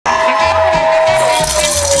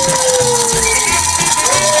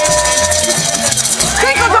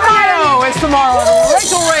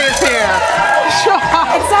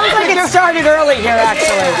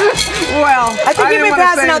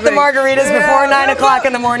passing out the margaritas before 9 o'clock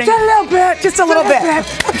in the morning? Just a little bit. Just a little bit.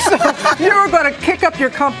 So you're going to kick up your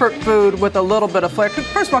comfort food with a little bit of flair.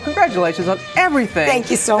 First of all, congratulations on everything Thank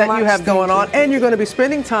you so much. that you have going on. And you're going to be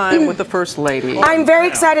spending time with the First Lady. I'm very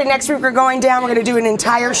excited. Next week we're going down. We're going to do an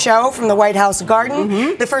entire show from the White House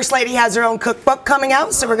garden. The First Lady has her own cookbook coming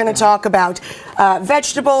out, so we're going to talk about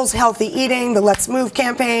vegetables, healthy eating, the Let's Move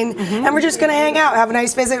campaign, and we're just going to hang out, have a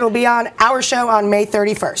nice visit. It'll be on our show on May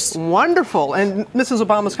 31st. Wonderful. And Mrs.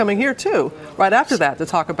 Obama's coming here, too, right after that to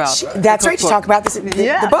talk about That's right, to talk about this,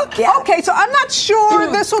 the book. Yeah. Okay, so I'm not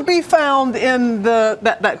sure this will be found in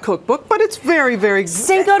that cookbook, but it's very, very...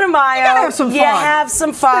 Cinco de Mayo. You gotta have some fun. You have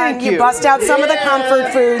some fun. You bust out some of the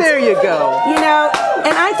comfort foods. There you go. You know,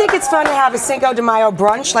 and I think it's fun to have a Cinco de Mayo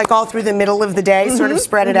brunch, like all through the middle of the day, sort of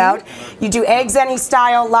spread it out. You do eggs any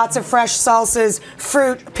style, lots of fresh salsas,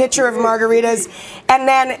 fruit, pitcher of margaritas, and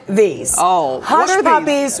then these. Oh, Hush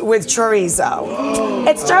Puppies with chorizo.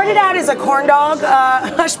 It started out as a corn dog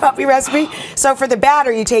hush puppy recipe. So for the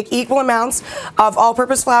batter, you take equal amounts of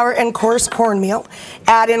all-purpose flour and coarse cornmeal.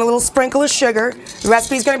 Add in a little sprinkle of sugar. The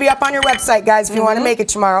recipe is going to be up on your website, guys, if you want to make it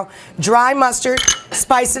tomorrow. Dry mustard.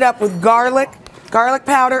 Spice it up with garlic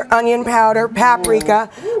powder, onion powder, paprika,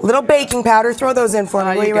 little baking powder. Throw those in for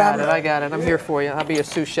me, will you, Rob? I got it. I'm here for you. I'll be a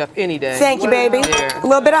sous chef any day. Thank you, baby. There. A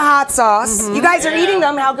little bit of hot sauce. You guys are eating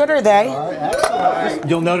them. How good are they?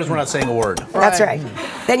 You'll notice we're not saying a word. That's right.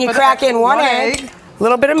 Then you crack in one egg, a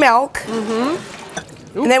little bit of milk, and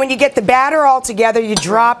then when you get the batter all together, you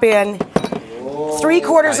drop in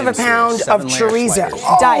 3/4 of a pound of chorizo,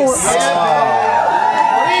 diced.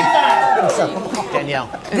 Danielle.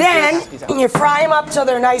 Then you fry them up till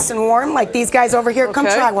they're nice and warm, like these guys over here. Come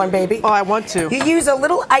try one, baby. Oh, I want to. You use a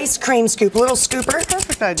little ice cream scoop, a little scooper,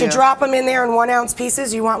 Perfect idea. to drop them in there in 1-ounce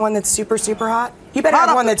pieces. You want one that's super, super hot? You better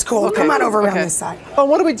have one that's cool. Okay. Come on over around this side. Oh,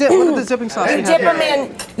 what do we dip? What is the dipping sauce? You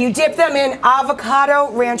dip them in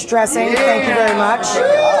avocado ranch dressing. Thank you very much.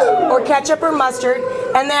 Or ketchup or mustard.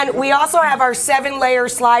 And then we also have our 7-layer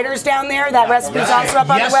sliders down there. That recipe's also up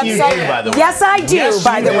on the website. Yes, you do, by the way. Yes, I do, Yes,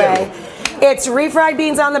 by you the do. way. It's refried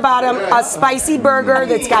beans on the bottom, a spicy burger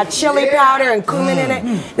that's got chili powder and cumin in it.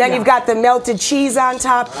 Then you've got the melted cheese on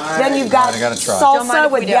top. Then you've got salsa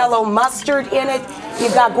with yellow mustard in it.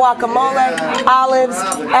 You've got guacamole, olives,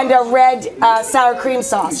 and a red sour cream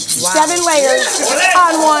sauce. 7 layers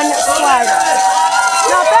on one slider.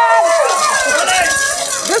 Not bad.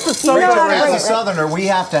 This is so Rachael, good. as a Southerner, we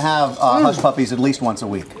have to have Hush Puppies at least once a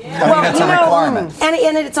week. I mean, that's a requirement.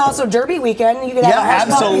 And it's also Derby weekend. You can have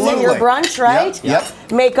Hush Puppies in your brunch, right? Yep.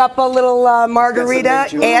 Make up a little margarita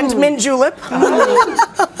and mint julep.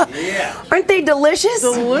 Aren't they delicious?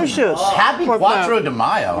 Delicious. Happy Quattro de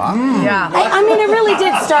Mayo, huh? Yeah. I mean, it really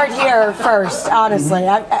did start here first, honestly.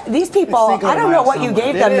 These people, I don't know what you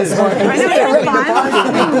gave them this morning.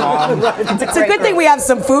 It's a good thing we have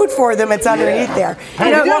some food for them. It's underneath there.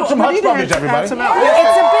 Hey, we got some Hush Puppies, everybody. It's a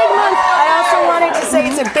big month. I also wanted to say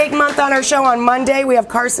it's a big month on our show on Monday. We have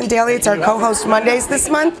Carson Daly. It's our co-host Mondays this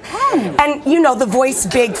month. And you know, the Voice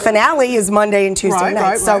Big finale is Monday and Tuesday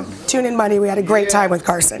nights. So tune in Monday. We had a great time with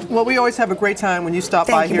Carson. Well, we always have a great time when you stop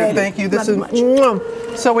by here. Baby. Thank you. This Love is you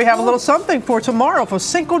much. So we have a little something for tomorrow for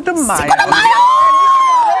Cinco de Mayo. Cinco de Mayo!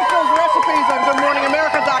 Rachel's recipes on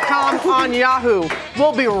GoodMorningAmerica.com on Yahoo.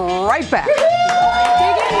 We'll be right back. Dig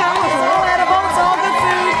in now.